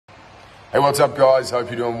Hey, what's up, guys? Hope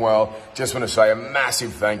you're doing well. Just want to say a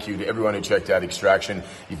massive thank you to everyone who checked out Extraction.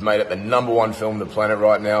 You've made it the #1 film on the planet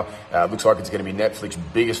right now. Looks like it's going to be Netflix's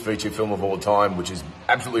biggest feature film of all time, which is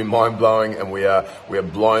absolutely mind-blowing, and we are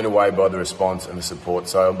blown away by the response and the support.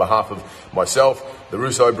 So on behalf of myself, the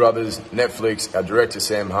Russo brothers, Netflix, our director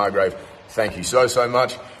Sam Hargrave, thank you so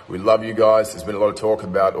much. We love you guys. There's been a lot of talk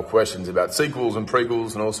about, or questions about, sequels and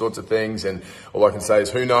prequels and all sorts of things, and all I can say is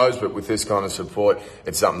who knows, but with this kind of support,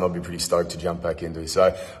 it's something I'll be pretty stoked to jump back into.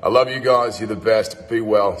 So I love you guys. You're the best. Be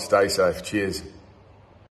well. Stay safe. Cheers.